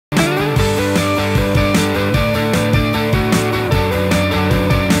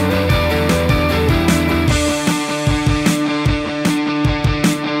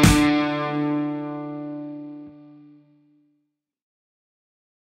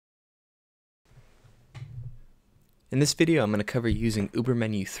In this video, I'm going to cover using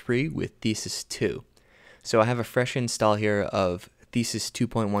UberMenu 3 with Thesis 2. So I have a fresh install here of Thesis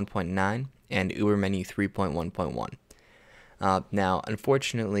 2.1.9 and UberMenu 3.1.1. Now,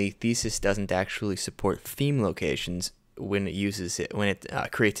 unfortunately, Thesis doesn't actually support theme locations when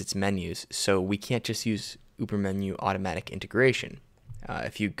it creates its menus, so we can't just use UberMenu automatic integration.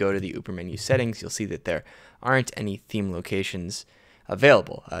 If you go to the UberMenu settings, you'll see that there aren't any theme locations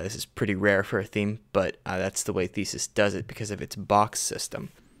available. This is pretty rare for a theme, but that's the way Thesis does it because of its box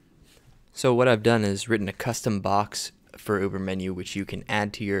system. So what I've done is written a custom box for UberMenu, which you can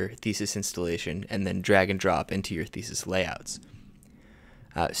add to your Thesis installation and then drag and drop into your Thesis layouts.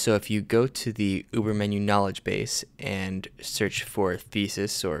 So if you go to the UberMenu knowledge base and search for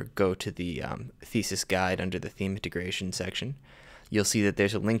Thesis, or go to the Thesis guide under the theme integration section, you'll see that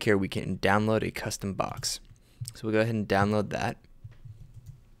there's a link here we can download a custom box. So we'll go ahead and download that.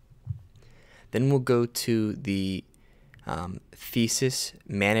 Then we'll go to the Thesis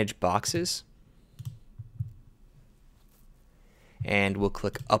Manage Boxes, and we'll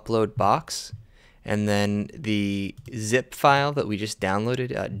click Upload Box, and then the zip file that we just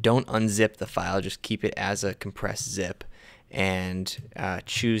downloaded, don't unzip the file, just keep it as a compressed zip, and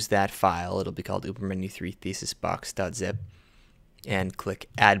choose that file. It'll be called UberMenu 3 Thesis box.zip, and click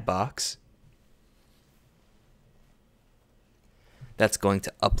Add Box. That's going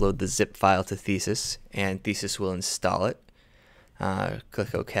to upload the zip file to Thesis, and Thesis will install it.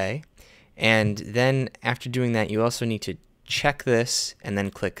 Click OK. And then after doing that, you also need to check this and then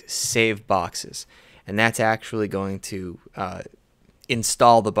click Save Boxes. And that's actually going to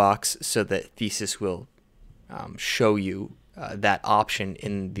install the box so that Thesis will show you that option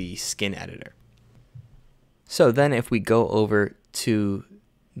in the skin editor. So then if we go over to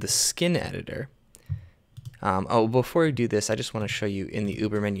the skin editor, before we do this, I just want to show you in the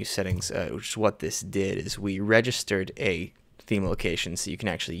UberMenu settings, which is what this did, is we registered a theme location so you can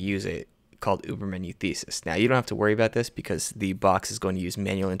actually use it, called UberMenu Thesis. Now, you don't have to worry about this because the box is going to use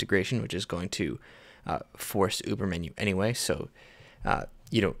manual integration, which is going to force UberMenu anyway, so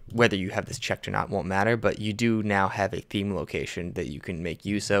whether you have this checked or not won't matter, but you do now have a theme location that you can make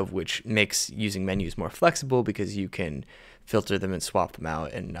use of, which makes using menus more flexible because you can filter them and swap them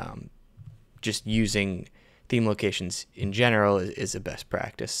out, and just using theme locations in general is a best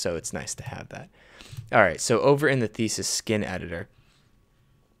practice, so it's nice to have that. Alright, so over in the Thesis skin editor,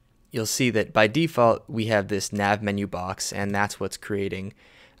 you'll see that by default we have this nav menu box, and that's what's creating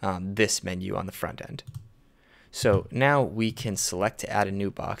this menu on the front end. So now we can select to add a new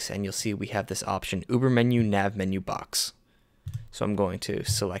box, and you'll see we have this option, UberMenu nav menu box. So I'm going to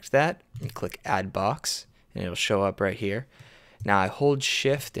select that and click Add Box, and it'll show up right here. Now I hold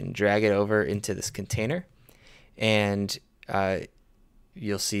Shift and drag it over into this container, and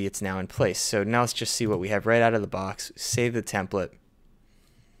you'll see it's now in place. So now let's just see what we have right out of the box. Save the template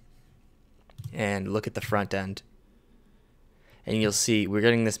and look at the front end, and you'll see we're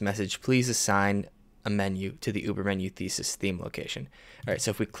getting this message, please assign a menu to the UberMenu Thesis theme location. Alright,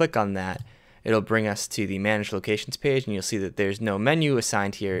 so if we click on that, it'll bring us to the Manage Locations page, and you'll see that there's no menu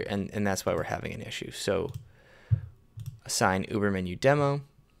assigned here, and that's why we're having an issue. So assign UberMenu demo,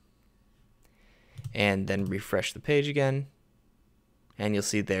 and then refresh the page again, and you'll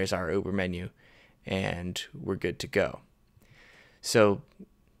see there's our UberMenu, and we're good to go. So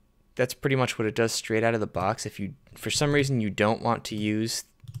that's pretty much what it does straight out of the box. If you, for some reason, you don't want to use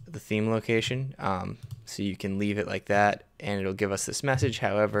the theme location, so you can leave it like that, and it'll give us this message.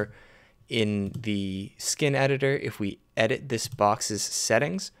 However, in the skin editor, if we edit this box's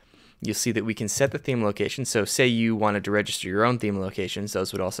settings, you'll see that we can set the theme location. So say you wanted to register your own theme locations,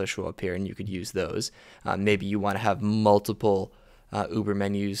 those would also show up here, and you could use those. Maybe you want to have multiple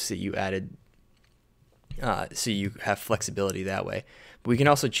UberMenus that you added, so you have flexibility that way. But we can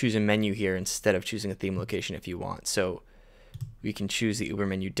also choose a menu here instead of choosing a theme location if you want. So we can choose the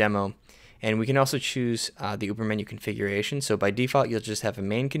UberMenu demo, and we can also choose the UberMenu configuration. So by default, you'll just have a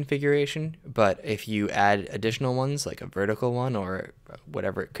main configuration, but if you add additional ones, like a vertical one or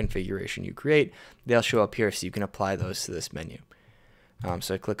whatever configuration you create, they'll show up here so you can apply those to this menu.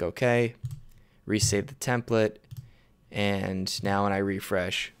 So I click OK, resave the template, and now when I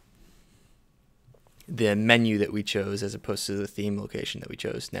refresh, the menu that we chose as opposed to the theme location that we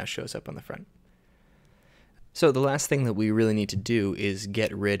chose now shows up on the front. So the last thing that we really need to do is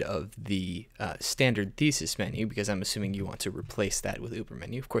get rid of the standard Thesis menu, because I'm assuming you want to replace that with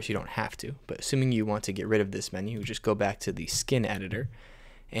UberMenu. Of course you don't have to, but assuming you want to get rid of this menu, just go back to the skin editor,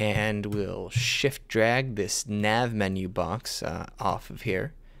 and we'll shift drag this nav menu box off of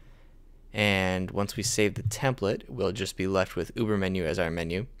here, and once we save the template, we'll just be left with UberMenu as our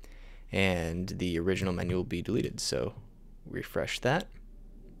menu. and the original menu will be deleted. So refresh that.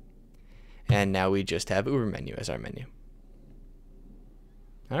 And now we just have UberMenu as our menu.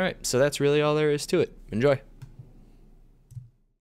 All right, so that's really all there is to it. Enjoy.